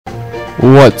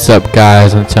What's up,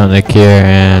 guys? I'm Nick here,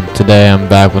 and today I'm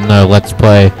back with another Let's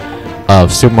Play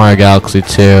of Super Mario Galaxy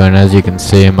 2. And as you can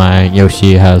see, my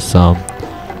Yoshi has some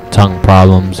tongue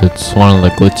problems. It's one of the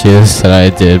glitches that I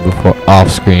did before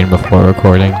off screen before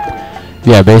recording.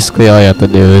 Yeah, basically all you have to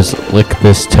do is lick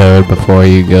this toad before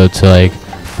you go to like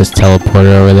this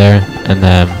teleporter over there, and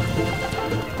then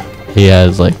he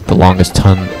has like the longest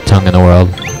tongue in the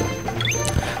world.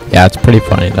 Yeah, it's pretty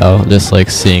funny though, just like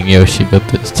seeing Yoshi with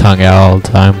his tongue out all the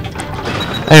time.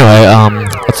 Anyway,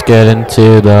 let's get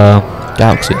into the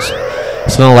galaxies.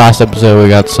 So in the last episode we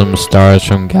got some stars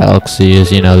from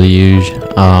galaxies, you know, the huge.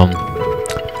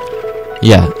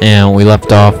 Yeah, and we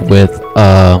left off with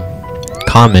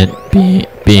Comet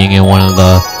being in one of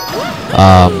the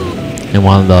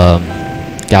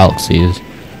galaxies.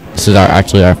 This is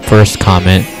actually our first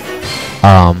comet,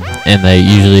 and they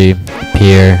usually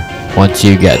appear once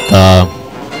you get the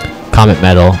comet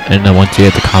medal, and then once you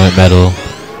get the comet medal,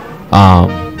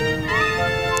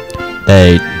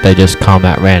 they just come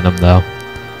at random though.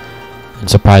 And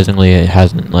surprisingly, it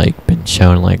hasn't like been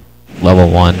shown like level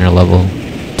 1 or level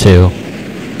 2.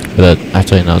 But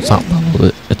actually, no, it's not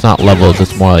level. It's not levels.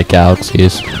 It's more like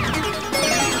galaxies.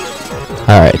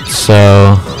 All right,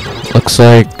 so looks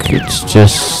like it's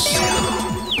just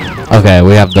okay.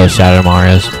 We have those Shadow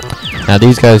Marios. Now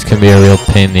these guys can be a real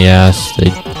pain in the ass.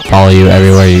 They follow you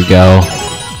everywhere you go,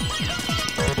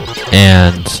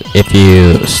 and if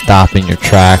you stop in your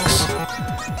tracks,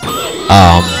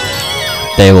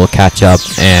 they will catch up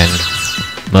and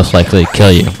most likely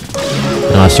kill you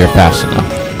unless you're fast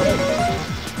enough.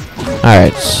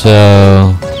 Alright,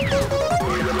 so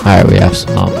we have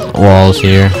some walls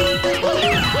here.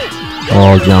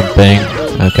 Wall jumping,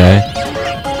 okay.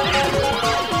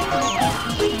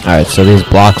 Alright, so these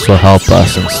blocks will help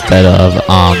us instead of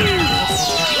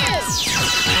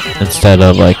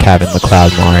like having the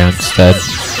Cloud Mario instead.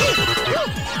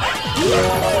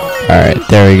 Alright,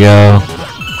 there we go.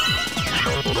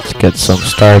 Let's get some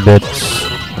star bits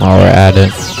while we're at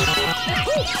it.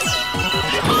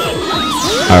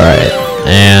 Alright,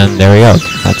 and there we go.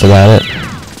 That's about it.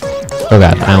 Oh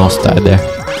god, I almost died there.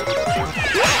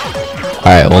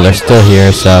 Alright, well they're still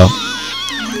here, so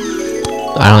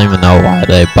I don't even know why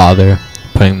they bother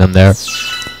putting them there.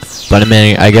 But I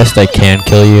mean, I guess they can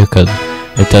kill you because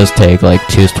it does take like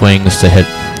 2 swings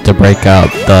to break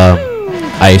out the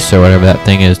ice or whatever that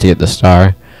thing is to get the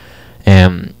star.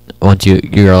 And once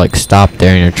you're like stopped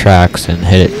there in your tracks and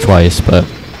hit it twice, but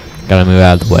gotta move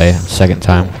out of the way the second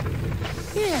time.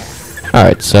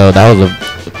 Alright, so that was a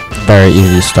very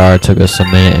easy star. It took us a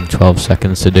minute and 12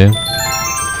 seconds to do.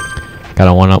 Got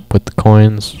a 1-up with the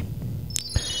coins.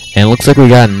 And it looks like we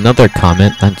got another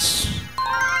comet. That's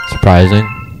surprising.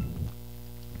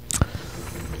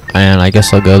 And I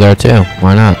guess I'll go there too.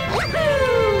 Why not?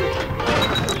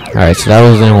 Alright, so that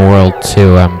was in World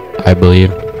 2, I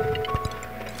believe.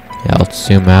 Yeah, let's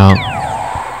zoom out.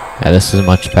 Yeah, this is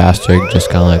much faster, just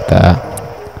kind of like that.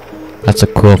 That's a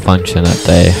cool function that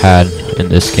they had in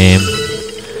this game,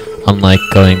 unlike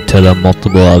going to the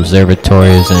multiple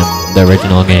observatories in the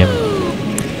original game.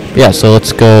 But yeah, so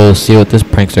let's go see what this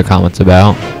Prankster Comet's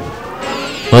about.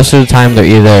 Most of the time they're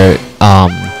either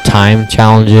time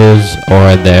challenges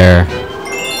or they're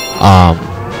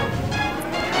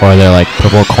like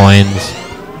purple coins.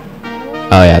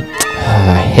 Oh yeah,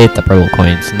 I hate the purple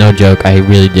coins. No joke, I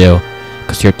really do.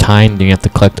 Because you're timed and you have to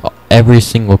collect every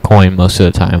single coin most of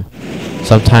the time.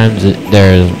 Sometimes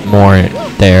there's more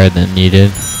there than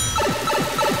needed.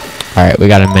 Alright, we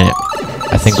got a minute.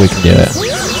 I think we can do it.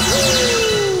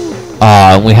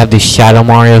 We have these Shadow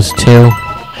Marios too.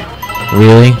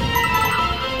 Really?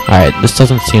 Alright, this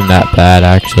doesn't seem that bad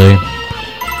actually.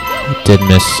 I did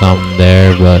miss some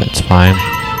there, but it's fine.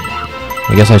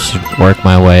 I guess I should work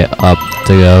my way up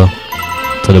to go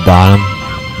to the bottom,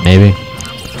 maybe.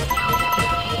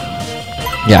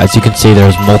 Yeah, as you can see,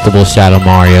 there's multiple Shadow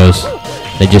Marios.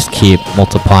 They just keep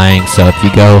multiplying, so if you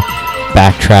go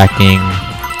backtracking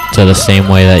to the same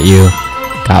way that you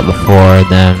got before,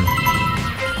 then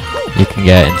you can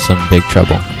get in some big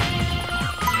trouble.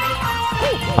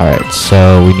 Alright,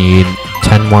 so we need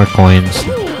 10 more coins.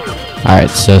 Alright,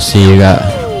 so see,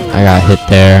 I got hit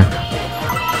there.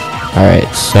 Alright,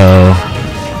 so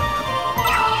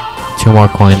 2 more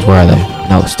coins. Where are they?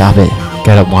 No, stop it.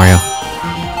 Get up, Mario.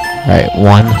 Alright,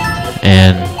 1,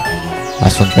 and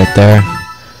last one's right there.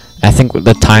 I think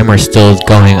the timer still is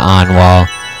going on while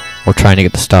we're trying to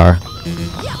get the star.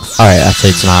 Alright,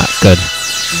 actually it's not. Good.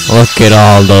 Look at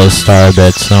all those star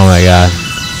bits. Oh my god.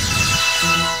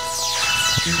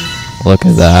 Look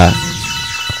at that.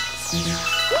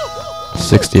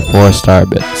 64 star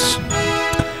bits.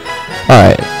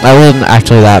 Alright, that wasn't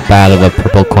actually that bad of a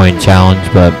purple coin challenge,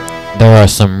 but there are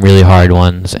some really hard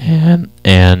ones,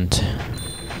 and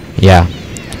yeah.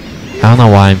 I don't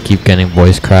know why I keep getting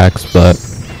voice cracks, but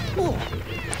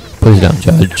please don't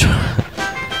judge.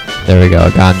 There we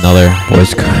go, got another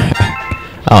voice crack.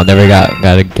 Oh, there we got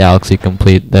a galaxy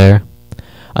complete there.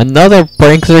 Another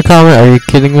Prankster comment? Are you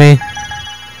kidding me?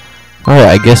 Alright,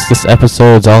 I guess this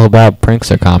episode is all about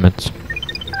Prankster comments.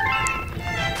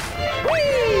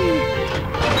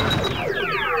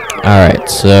 Alright,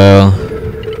 so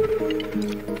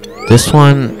this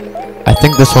one, I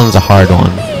think this one's a hard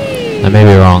one. I may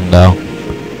be wrong though.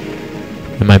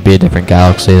 It might be a different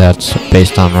galaxy that's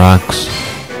based on rocks.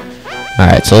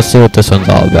 Alright, so let's see what this one's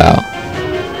all about.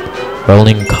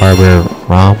 Rolling Carver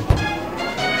Romp.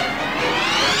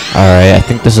 Alright, I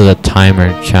think this is a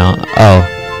timer challenge. Oh.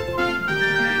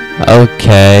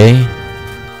 Okay.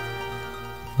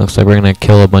 Looks like we're gonna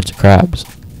kill a bunch of crabs.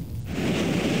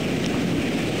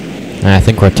 And I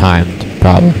think we're timed,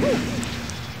 probably.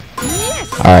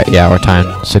 Alright, yeah, we're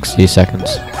timed. 60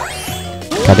 seconds.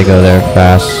 Gotta go there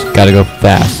fast. Gotta go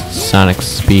fast. Sonic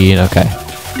speed. Okay.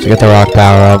 So get the rock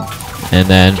power up. And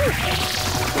then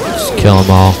just kill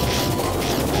them all.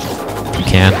 You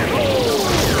can.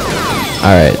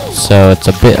 Alright, so it's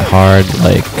a bit hard,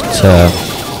 like, to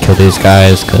kill these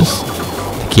guys, because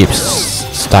they keep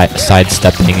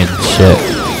sidestepping and shit.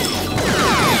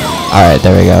 Alright,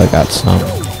 there we go. Got some.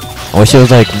 I wish it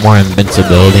was like more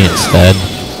invincibility instead,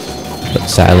 but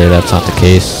sadly that's not the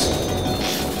case.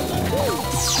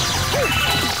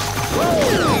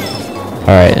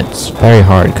 Alright, it's very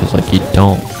hard because like you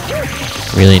don't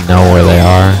really know where they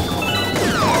are.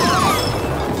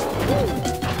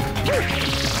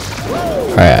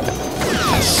 Alright,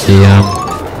 I see them.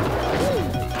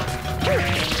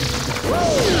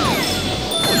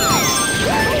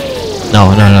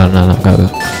 No, go.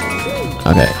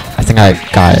 Okay, I think I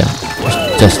got it.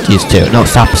 Just these two. No,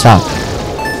 stop.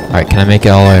 Alright, can I make it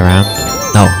all the way around?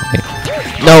 No. Wait.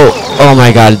 No! Oh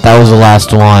my god, that was the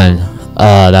last one.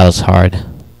 That was hard.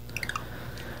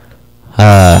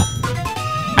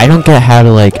 I don't get how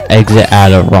to, like, exit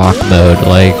out of rock mode.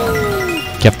 Like,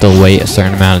 you have to wait a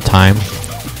certain amount of time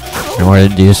in order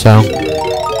to do so.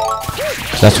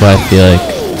 'Cause that's what I feel like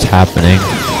is happening.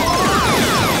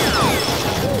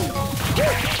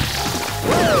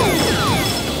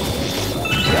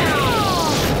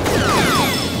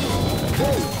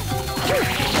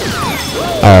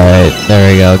 Alright,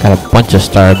 there we go. Got a bunch of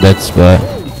star bits, but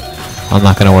I'm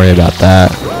not gonna worry about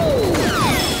that.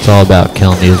 It's all about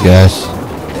killing these guys.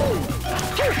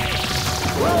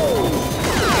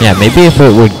 Yeah, maybe if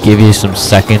it would give you some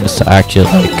seconds to actually,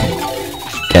 like,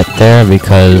 get there,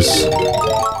 because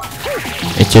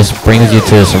it just brings you to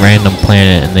this random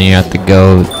planet and then you have to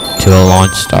go to a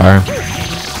launch star.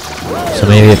 So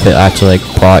maybe if it actually,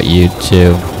 like, brought you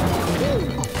to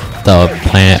the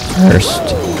planet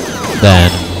first,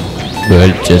 then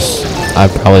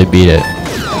I'd probably beat it.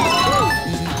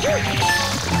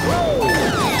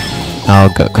 No,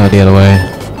 go the other way.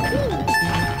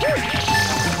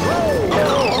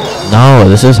 No,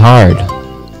 this is hard.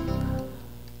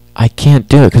 I can't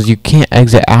do it because you can't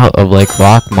exit out of like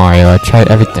Rock Mario. I tried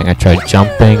everything. I tried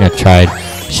jumping. I tried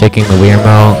shaking the Wii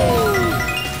remote.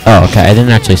 Oh, okay. I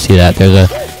didn't actually see that. There's a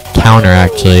counter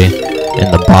actually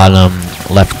in the bottom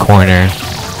left corner,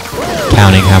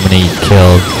 counting how many you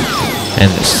killed, and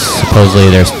supposedly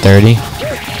there's 30.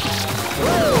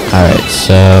 Alright,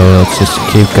 so let's just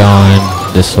keep going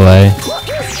this way.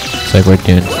 Looks like we're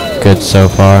doing good so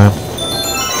far.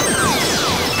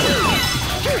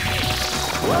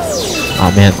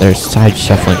 Oh man, they're side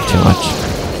shuffling too much.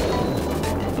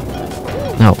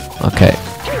 No, okay.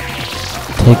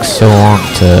 It takes so long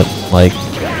to, like,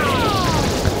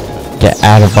 get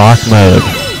out of rock mode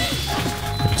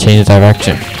and change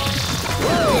direction.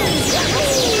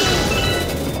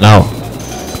 No.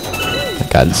 Oh my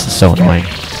god, this is so annoying.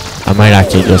 I might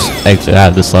actually just exit out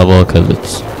of this level because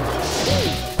it's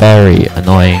very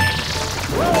annoying.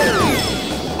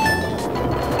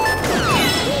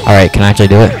 Alright, can I actually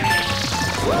do it?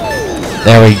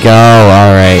 There we go.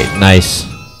 Alright, nice.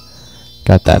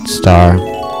 Got that star.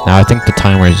 Now I think the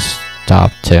timer's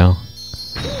stopped too.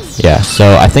 Yeah,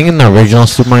 so I think in the original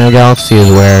Super Mario Galaxy is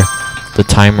where the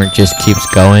timer just keeps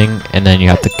going and then you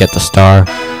have to get the star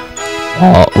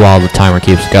while the timer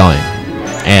keeps going.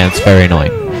 And it's very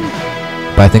annoying.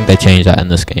 But I think they changed that in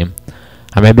this game.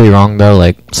 I may be wrong though,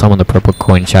 like some of the purple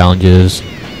coin challenges,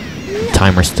 the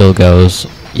timer still goes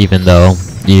even though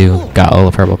you got all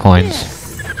the purple coins.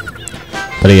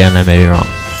 But again, I may be wrong.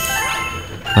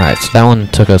 Alright, so that one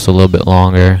took us a little bit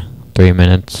longer, 3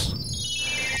 minutes.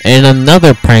 And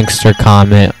another prankster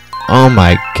comet. Oh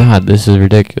my god, this is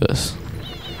ridiculous.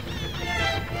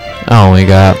 Oh, we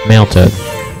got Mailtoad.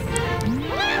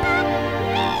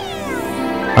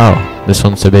 Oh, this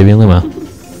one's the Baby Luma.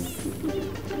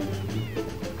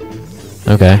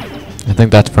 Okay. I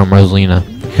think that's from Rosalina.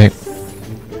 Okay.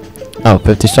 Oh,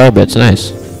 50 star bits,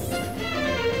 nice.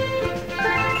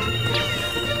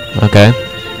 Okay.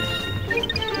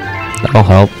 That'll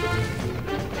help.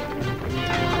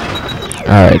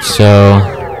 Alright, so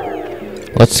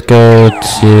let's go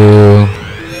to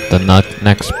the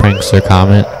next Prankster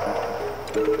Comet.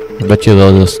 I bet you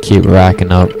they'll just keep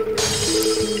racking up.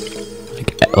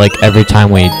 Like every time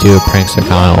we do a Prankster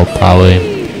Comet, we'll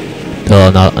probably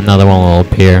another one will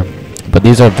appear. But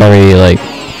these are very like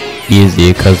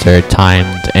easy because they're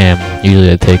timed, and usually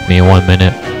they take me 1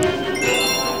 minute.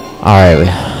 Alright,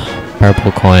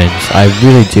 purple coins. I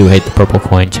really do hate the purple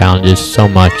coin challenges so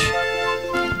much.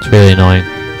 It's really annoying.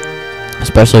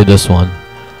 Especially this one.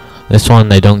 This one,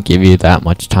 they don't give you that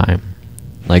much time.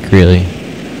 Like, really.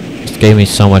 This gave me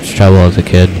so much trouble as a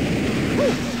kid.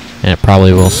 And it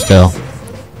probably will still.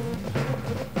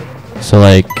 So,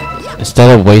 like,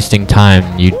 instead of wasting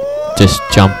time, you just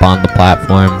jump on the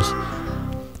platforms.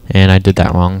 And I did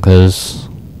that wrong, because...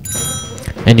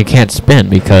 And you can't spin,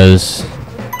 because...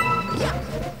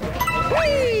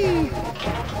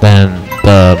 then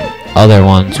the other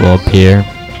ones will appear.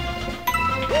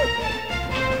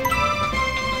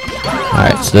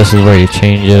 Alright, so this is where you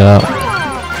change it up.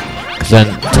 Because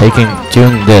then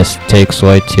doing this takes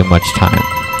way too much time.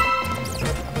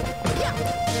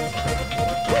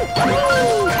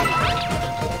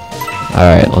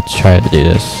 Alright, let's try to do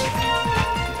this.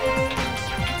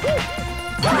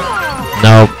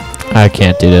 Nope, I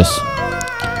can't do this.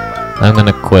 I'm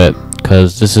gonna quit,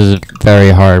 because this is a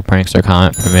very hard Prankster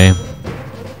Comet for me.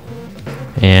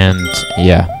 And,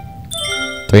 yeah.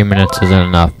 3 minutes isn't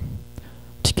enough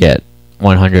to get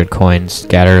 100 coins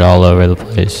scattered all over the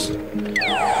place.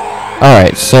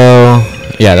 Alright, so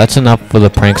yeah, that's enough for the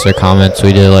Prankster Comets.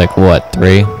 We did like what,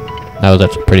 3? That was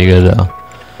actually pretty good though.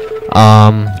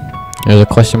 There's a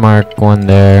question mark one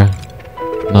there,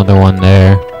 another one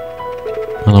there,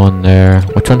 another one there.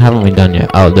 Which one haven't we done yet?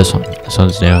 Oh, this one. This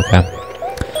one's new, okay.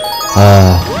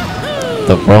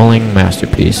 The rolling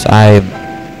masterpiece. I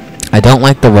don't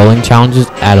like the rolling challenges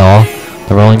at all.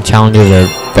 The rolling challenges are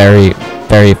very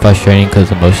frustrating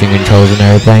because of motion controls and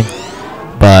everything,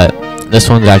 but this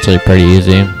one's actually pretty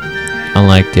easy,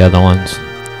 unlike the other ones.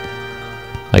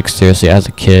 Like seriously, as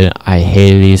a kid, I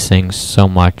hated these things so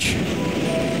much.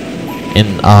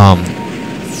 And I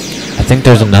think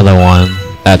there's another one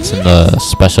that's in the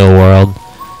special world,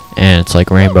 and it's like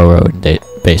Rainbow Road,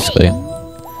 basically.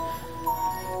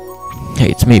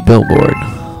 Hey, it's me, Billboard.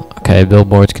 Okay,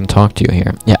 billboards can talk to you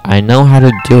here. Yeah, I know how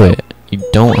to do it. You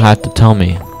don't have to tell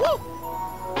me.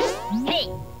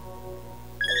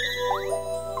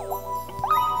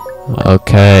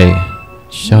 Okay,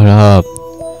 shut up.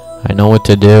 I know what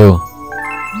to do.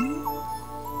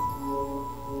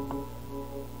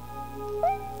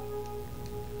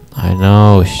 I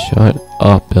know, shut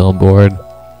up, Billboard.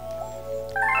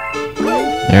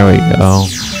 There we go.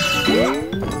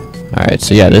 Alright,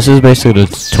 so yeah, this is basically the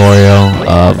tutorial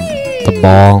of the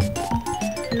ball.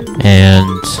 And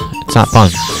it's not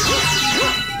fun.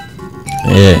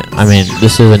 I mean,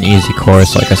 this is an easy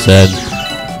course, like I said,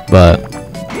 but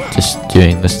just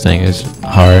doing this thing is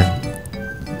hard.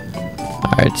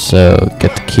 Alright, so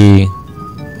get the key,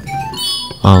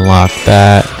 unlock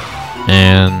that,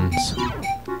 and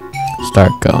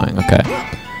start going. Okay.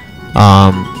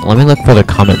 Let me look for the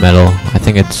Comet Medal. I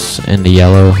think it's in the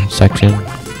yellow section,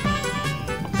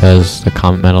 because the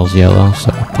Comet Medal's yellow,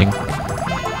 so I think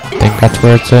that's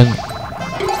where it's in.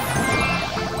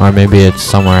 Or maybe it's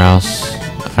somewhere else.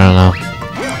 I don't know.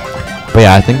 But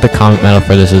yeah, I think the Comet Medal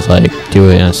for this is like, do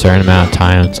it in a certain amount of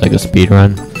time. It's like a speed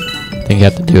run. I think you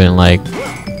have to do it in like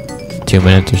 2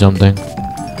 minutes or something.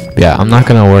 But yeah, I'm not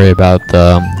gonna worry about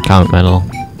the Comet Medal.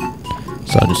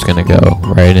 So I'm just gonna go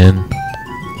right in.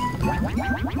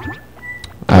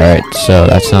 Alright, so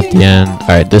that's not the end.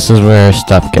 Alright, this is where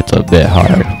stuff gets a bit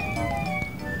hard.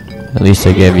 At least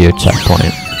they gave you a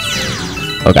checkpoint.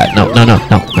 Oh god, no.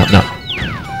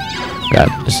 God,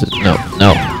 this is, no.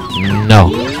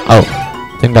 Oh,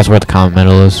 I think that's where the Comet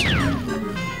Medal is.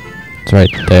 It's right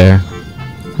there.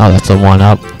 Oh, that's a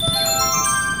 1-up.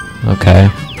 Okay.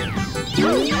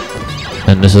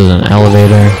 And this is an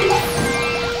elevator.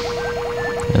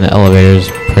 And the elevator is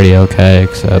pretty okay,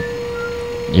 except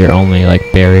your only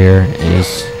like barrier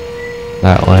is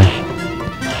that way.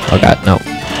 Oh god, no.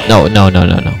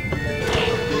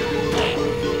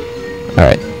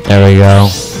 Alright, there we go.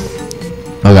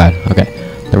 Oh god, okay.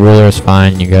 The ruler is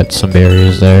fine, you got some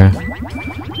barriers there.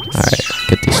 Alright,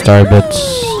 get these star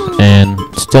bits. And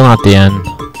still not the end.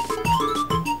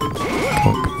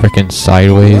 Go frickin'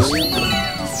 sideways.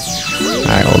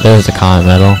 Alright, well there's the comet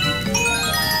medal.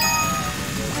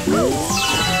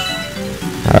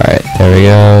 Alright, there we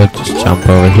go. Just jump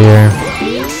over here.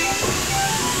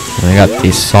 And I got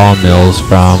these sawmills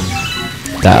from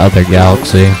that other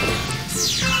galaxy.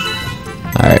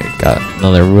 Alright, got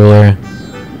another ruler.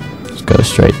 Let's go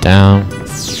straight down.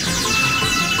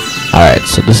 Alright,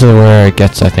 so this is where it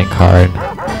gets, I think, hard.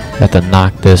 You have to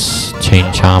knock this chain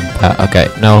chomp out. Okay,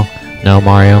 no,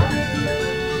 Mario.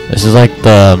 This is like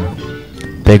the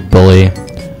big bully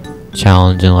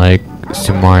challenge in like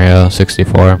Super Mario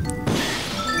 64.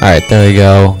 Alright, there we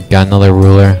go. Got another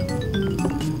ruler.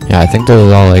 Yeah, I think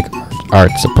those are all like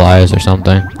art supplies or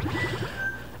something.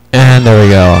 And there we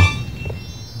go.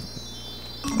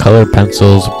 Colored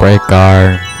pencils break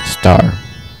our star.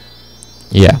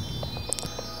 Yeah.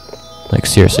 Like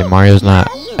seriously, Mario's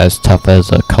not as tough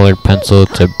as a colored pencil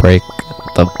to break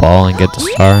the ball and get the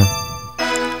star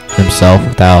himself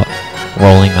without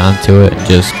rolling onto it and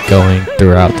just going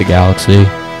throughout the galaxy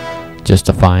just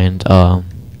to find ball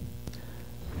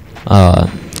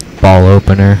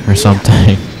opener or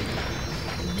something.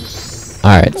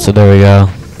 Alright, so there we go.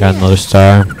 Got another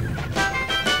star.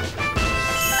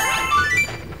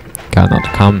 Got another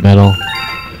comet medal.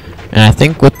 And I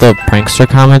think with the Prankster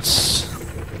comets,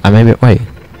 wait.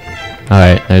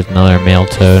 Alright, there's another male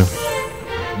toad.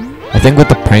 I think with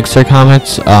the Prankster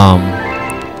comets,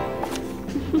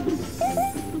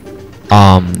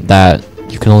 that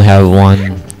you can only have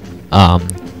one,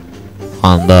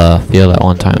 on the field at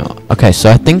one time. Okay, so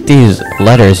I think these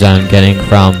letters that I'm getting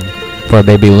for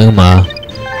Baby Luma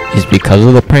is because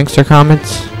of the Prankster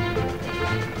comets.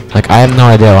 Like, I have no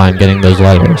idea why I'm getting those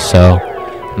letters, so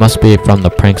it must be from the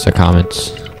Prankster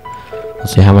comets.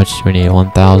 Let's see, how much do we need?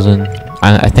 1,000?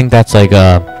 I think that's like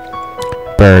a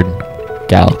bird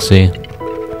galaxy.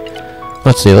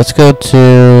 Let's see, let's go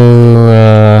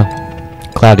to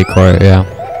Cloudy Court, yeah.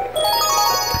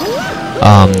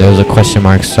 There's a question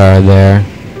mark star there.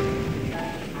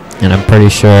 And I'm pretty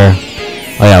sure...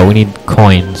 Oh yeah, we need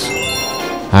coins.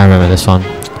 I remember this one.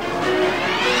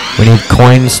 We need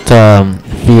coins to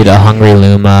feed a hungry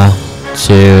Luma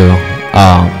to...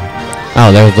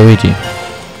 Oh, there's Luigi.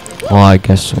 Well, I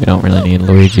guess we don't really need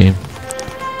Luigi.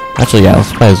 Actually, yeah,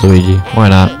 let's play as Luigi. Why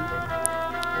not?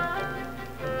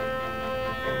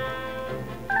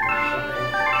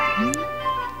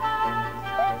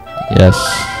 Yes.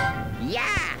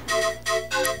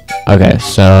 Okay,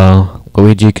 so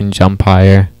Luigi can jump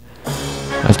higher.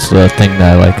 That's the thing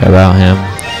that I like about him.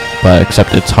 But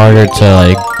except it's harder to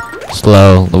like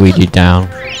slow Luigi down.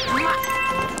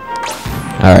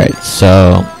 Alright,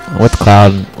 so with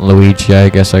Cloud Luigi, I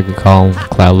guess I could call him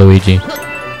Cloud Luigi.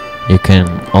 You can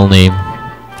only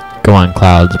go on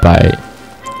clouds by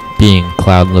being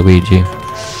Cloud Luigi.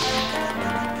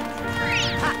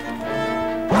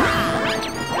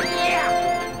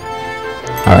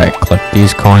 Alright, collect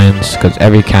these coins, because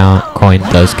every coin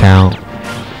does count.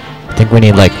 I think we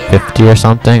need like 50 or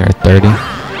something, or 30.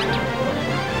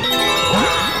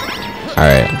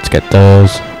 Alright, let's get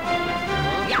those.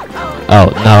 Oh,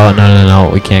 no,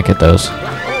 we can't get those.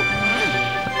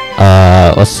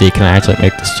 Let's see, can I actually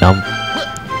make this jump?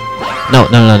 No.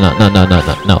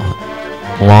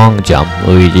 Long jump,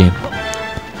 Luigi.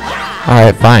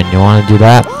 Alright, fine, you wanna do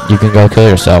that? You can go kill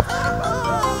yourself.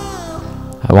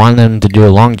 I want him to do a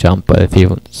long jump, but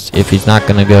if he's not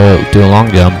gonna go do a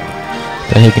long jump,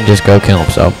 then he can just go kill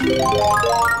himself.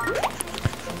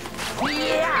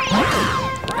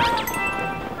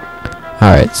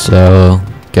 Alright, so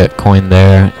get coin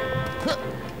there.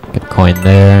 Get coin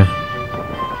there.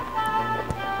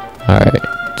 Alright.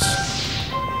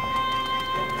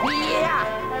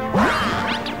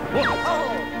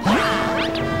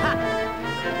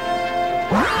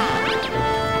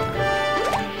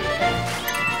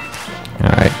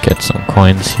 Alright, get some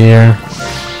coins here.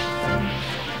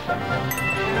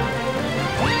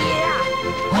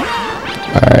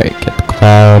 Alright, get the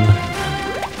cloud.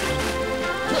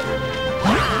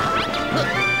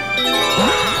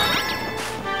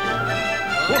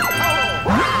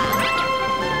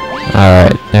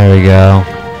 Alright, there we go.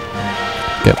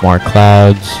 Get more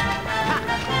clouds.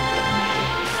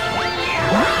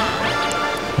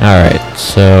 Alright,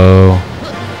 so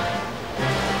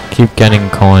keep getting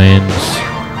coins.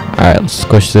 Alright, let's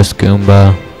squish this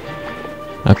Goomba.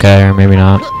 Okay, or maybe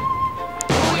not.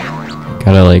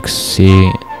 Gotta like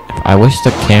see. I wish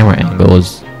the camera angle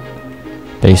was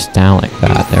faced down like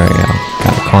that. There we go.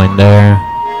 Got a coin there.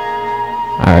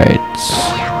 Alright.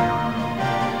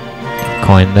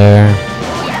 Coin there.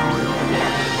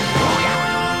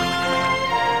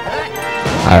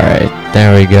 Alright,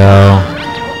 there we go.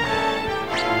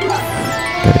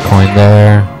 Get a coin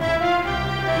there.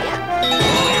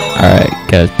 Alright,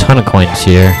 get a ton of coins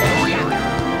here.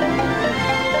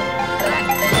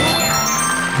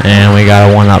 And we got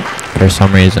a 1-up for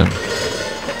some reason.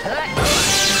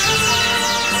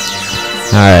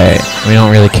 Alright, we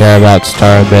don't really care about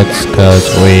star bits because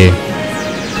we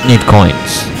need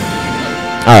coins.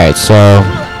 Alright, so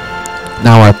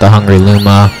now we're at the Hungry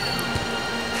Luma.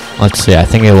 Let's see, I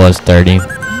think it was 30.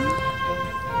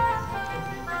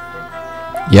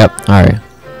 Yep, alright.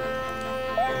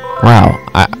 Wow,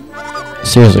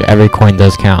 seriously, every coin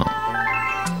does count.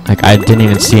 Like, I didn't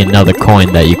even see another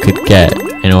coin that you could get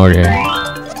in order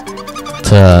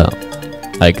to,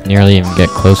 like, nearly even get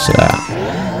close to that.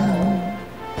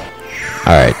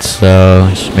 Alright, so,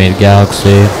 just made a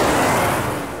galaxy.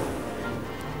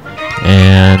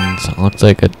 And, looks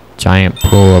like a giant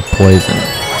pool of poison.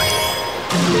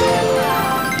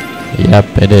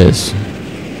 Yep, it is.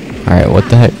 Alright, what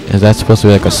the heck? Is that supposed to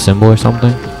be like a symbol or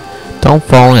something? Don't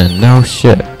fall in, no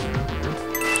shit.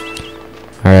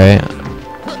 Alright.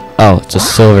 Oh, it's a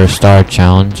silver star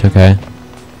challenge, okay.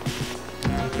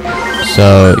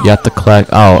 So, you have to collect,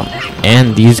 oh,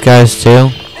 and these guys too.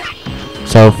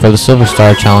 So, for the silver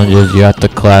star challenges, you have to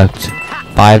collect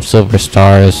 5 silver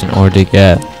stars in order to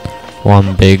get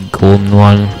one big golden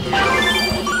one.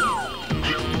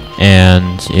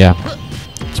 And, yeah,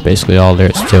 that's basically all there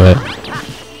is to it.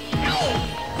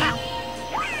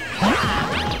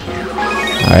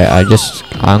 Alright,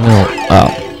 I'm gonna,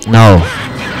 oh, no.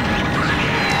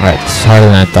 Alright, it's harder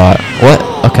than I thought. What?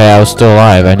 Okay, I was still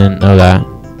alive. I didn't know that.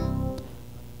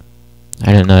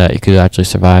 I didn't know that you could actually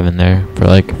survive in there for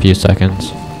like a few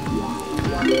seconds.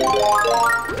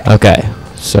 Okay,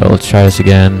 so let's try this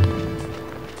again.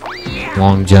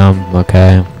 Long jump,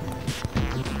 okay.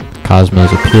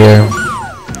 Cosmos appear.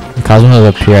 The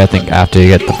Cosmos appear, I think, after you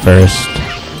get the first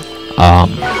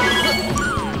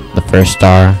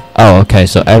star. Oh, okay,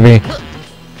 so every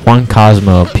one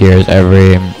Cosmo appears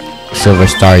every silver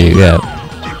star you get.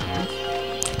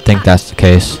 I think that's the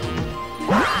case.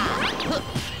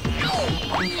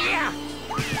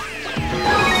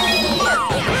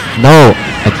 No,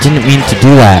 I didn't mean to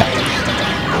do that.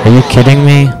 Are you kidding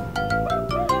me?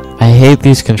 I hate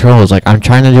these controls. Like, I'm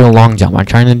trying to do a long jump. I'm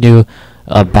trying to do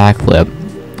a backflip.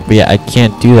 But yeah, I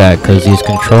can't do that because these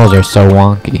controls are so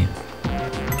wonky.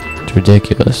 It's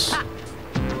ridiculous.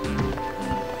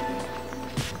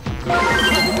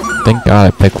 Thank God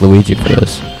I picked Luigi for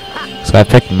this. So if I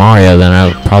picked Mario, then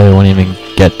I probably wouldn't even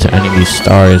get to any of these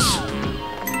stars.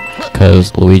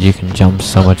 Because Luigi can jump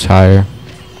so much higher.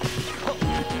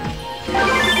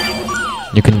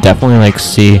 You can definitely like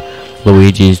see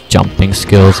Luigi's jumping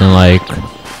skills in like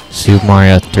Super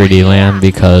Mario 3D Land,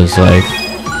 because like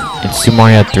in Super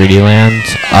Mario 3D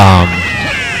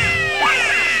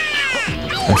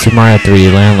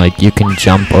Land, like you can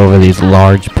jump over these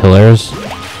large pillars,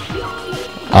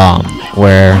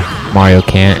 where Mario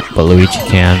can't, but Luigi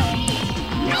can.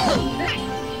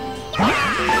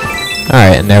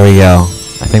 Alright, and there we go.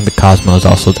 I think the Cosmos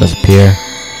also disappear.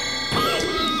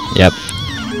 Yep.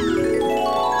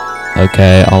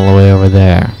 Okay, all the way over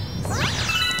there.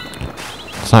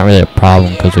 It's not really a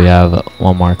problem because we have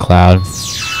one more cloud.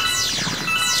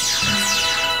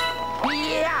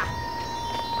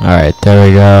 Alright, there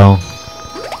we go.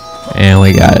 And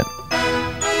we got it.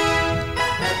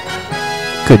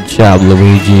 Good job,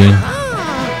 Luigi.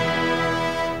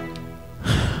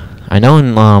 I know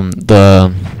in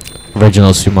the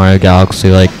original Super Mario Galaxy,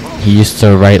 like, he used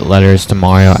to write letters to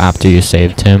Mario after you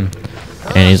saved him.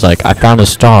 And he's like, I found a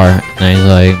star. And he's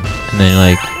like, and then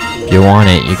like, if you want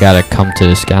it, you gotta come to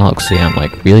this galaxy. I'm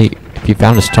like, really? If you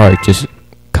found a star, just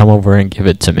come over and give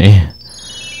it to me.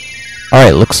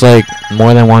 Alright, looks like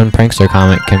more than one Prankster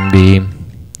Comet can be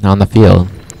on the field.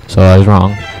 So I was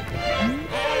wrong.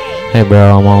 Hey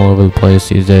bro, I'm all over the place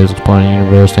these days exploring the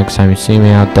universe. Next time you see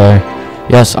me out there.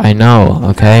 Yes, I know,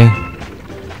 okay?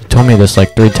 You told me this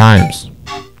like 3 times.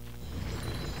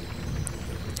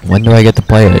 When do I get to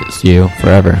play as you?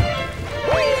 Forever.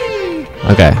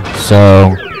 Okay,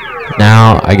 so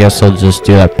now I guess I'll just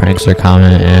do that Prankster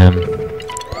Comet and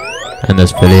end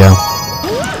this video.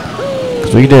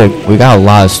 Cause we got a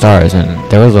lot of stars,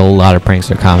 and there was a lot of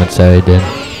Prankster Comets that we did.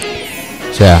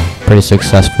 So yeah, pretty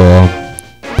successful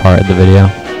part of the video.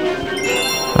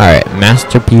 Alright,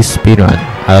 Masterpiece Speedrun.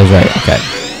 I was right, okay.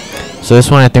 So this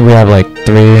one I think we have like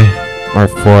 3 or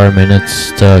 4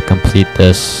 minutes to complete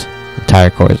this entire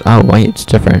course. Oh wait, it's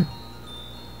different.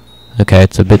 Okay,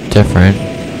 it's a bit different,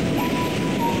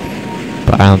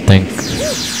 but I don't think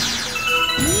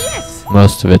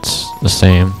most of it's the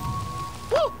same.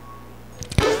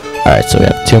 Alright, so we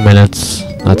have 2 minutes.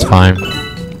 That's fine.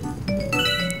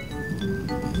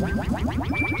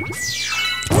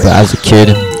 But as a kid,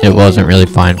 it wasn't really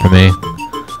fine for me.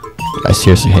 I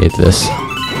seriously hate this.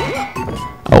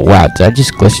 Oh wow, did I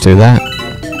just glitch through that?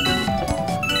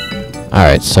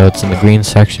 Alright, so it's in the green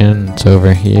section. It's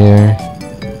over here.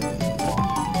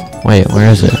 Wait, where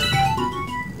is it?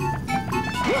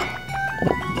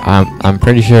 I'm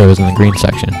pretty sure it was in the green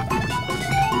section.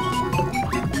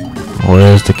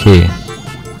 Where's the key?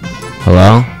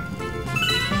 Hello?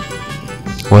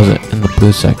 Was it in the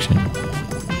blue section?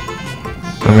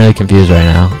 I'm really confused right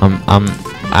now. I'm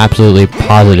absolutely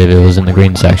positive it was in the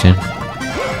green section.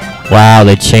 Wow,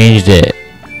 they changed it.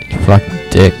 You fucking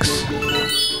dicks.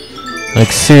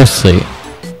 Like seriously.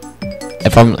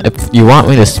 If you want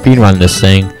me to speedrun this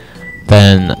thing,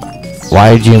 then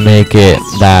why did you make it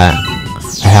that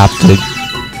I have to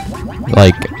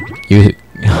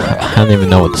I don't even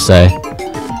know what to say.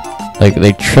 Like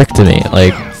they tricked me.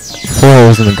 Like before it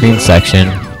was in the green section,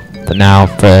 but now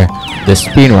for this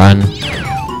speedrun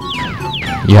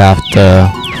you have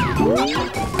to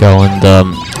go in the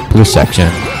blue section.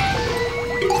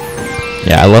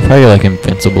 Yeah, I love how you're like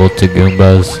invincible to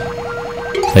Goombas.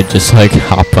 They just like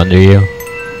hop under you.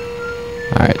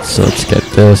 Alright, so let's get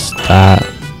this, that.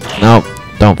 Nope,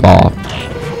 don't fall off.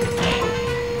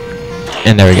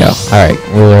 And there we go. Alright,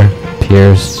 ruler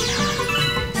appears.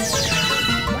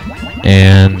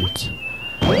 And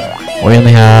we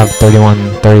only have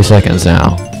 30 seconds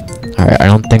now. Alright, I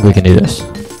don't think we can do this.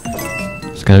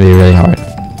 It's gonna be really hard.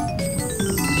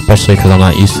 Especially because I'm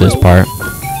not used to this part.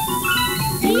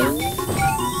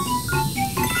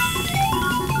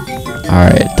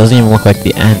 Alright, it doesn't even look like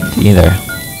the end either.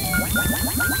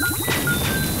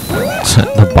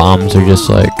 The bombs are just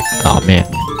like, oh man.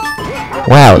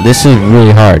 Wow, this is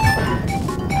really hard.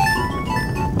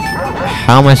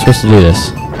 How am I supposed to do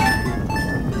this?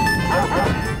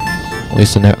 At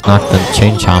least I knocked the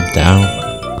chain chomp down.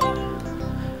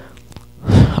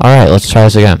 Alright, let's try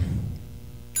this again.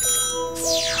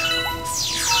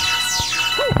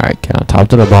 Alright, get on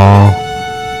top of the ball.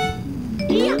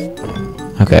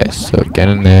 Okay, so get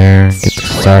in there, get the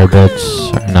star bits,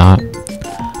 or not.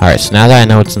 Alright, so now that I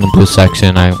know it's in the blue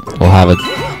section, I will have a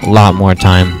lot more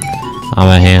time on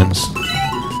my hands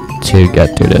to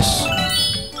get through this.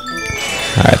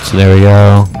 Alright, so there we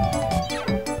go.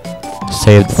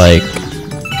 Saved like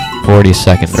 40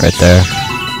 seconds right there.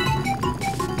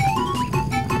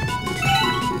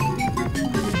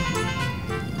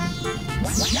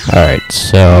 Alright,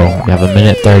 so we have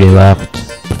 1:30 left.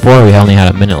 Before we only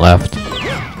had a minute left.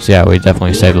 So yeah, we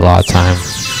definitely saved a lot of time.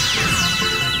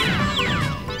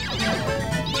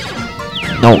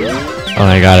 Nope. Oh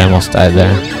my god, I almost died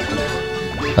there.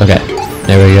 Okay,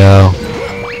 there we go.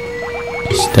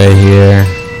 Just stay here.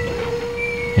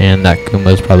 And that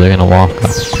Goomba is probably gonna walk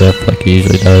off the cliff like he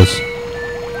usually does.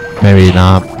 Maybe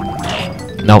not.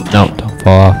 Nope, nope, don't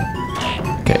fall off.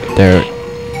 Okay, there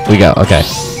we go. Okay,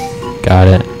 got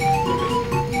it.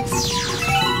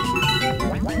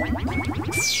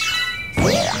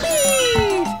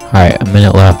 Alright, a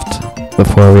minute left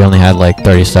before we only had like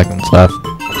 30 seconds left.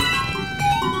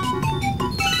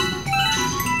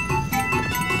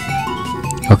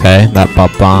 Okay, that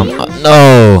pop bomb.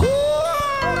 No!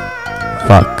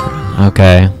 Fuck.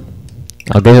 Okay.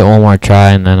 I'll give it one more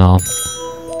try and then I'll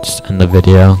just end the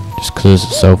video. Just because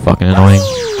it's so fucking annoying.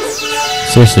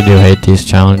 Seriously do hate these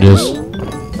challenges.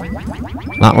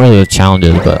 Not really the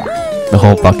challenges, but the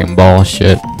whole fucking ball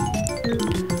shit.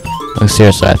 Like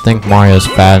seriously, I think Mario's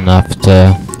fat enough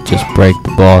to just break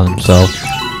the ball himself.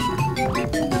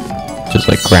 Just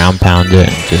like ground pound it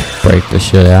and just break the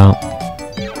shit out.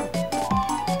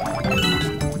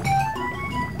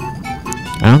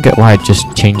 I don't get why it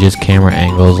just changes camera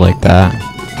angles like that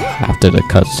after the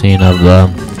cutscene of the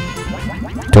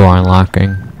door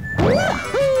unlocking.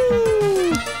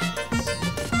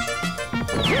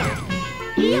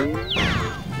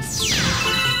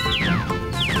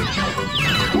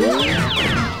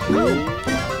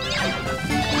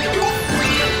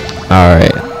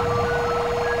 Alright.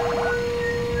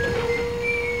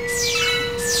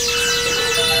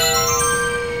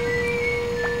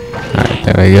 Alright,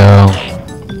 there we go.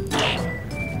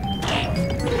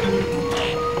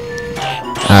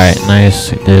 Alright,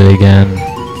 nice. We did it again.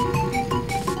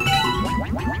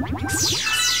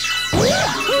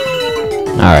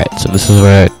 Alright, so this is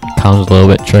where it becomes a little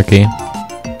bit tricky.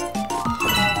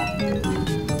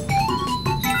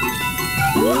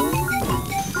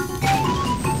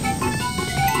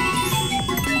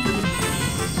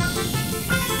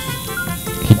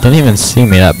 didn't even see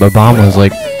me. That bomb was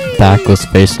like back was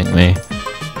facing me.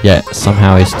 Yet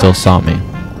somehow he still saw me.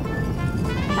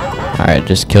 Alright,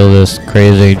 just kill this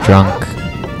crazy drunk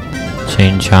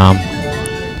chain chomp.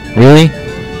 Really?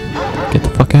 Get the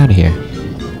fuck out of here.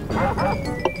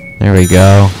 There we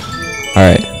go.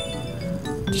 Alright.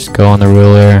 Just go on the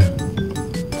ruler.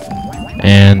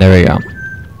 And there we go.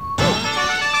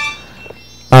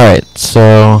 Alright,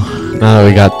 so now that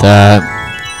we got that,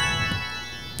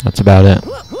 that's about it.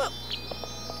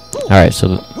 Alright,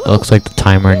 so it looks like the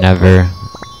timer never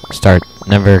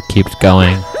keeps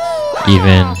going,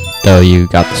 even though you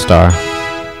got the star.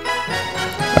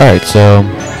 Alright, so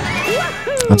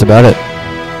that's about it.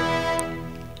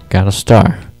 Got a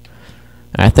star.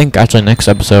 And I think actually next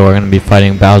episode we're going to be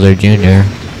fighting Bowser Jr.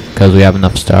 because we have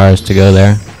enough stars to go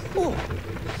there.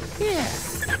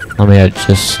 Let me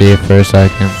just see it for a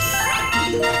second.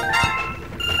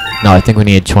 No, I think we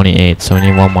need 28, so we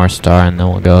need one more star and then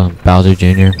we'll go Bowser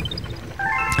Jr.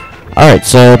 Alright,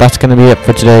 so that's going to be it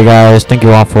for today, guys. Thank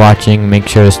you all for watching. Make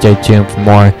sure to stay tuned for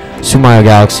more Super Mario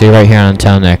Galaxy right here on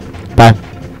Tell Nick. Bye.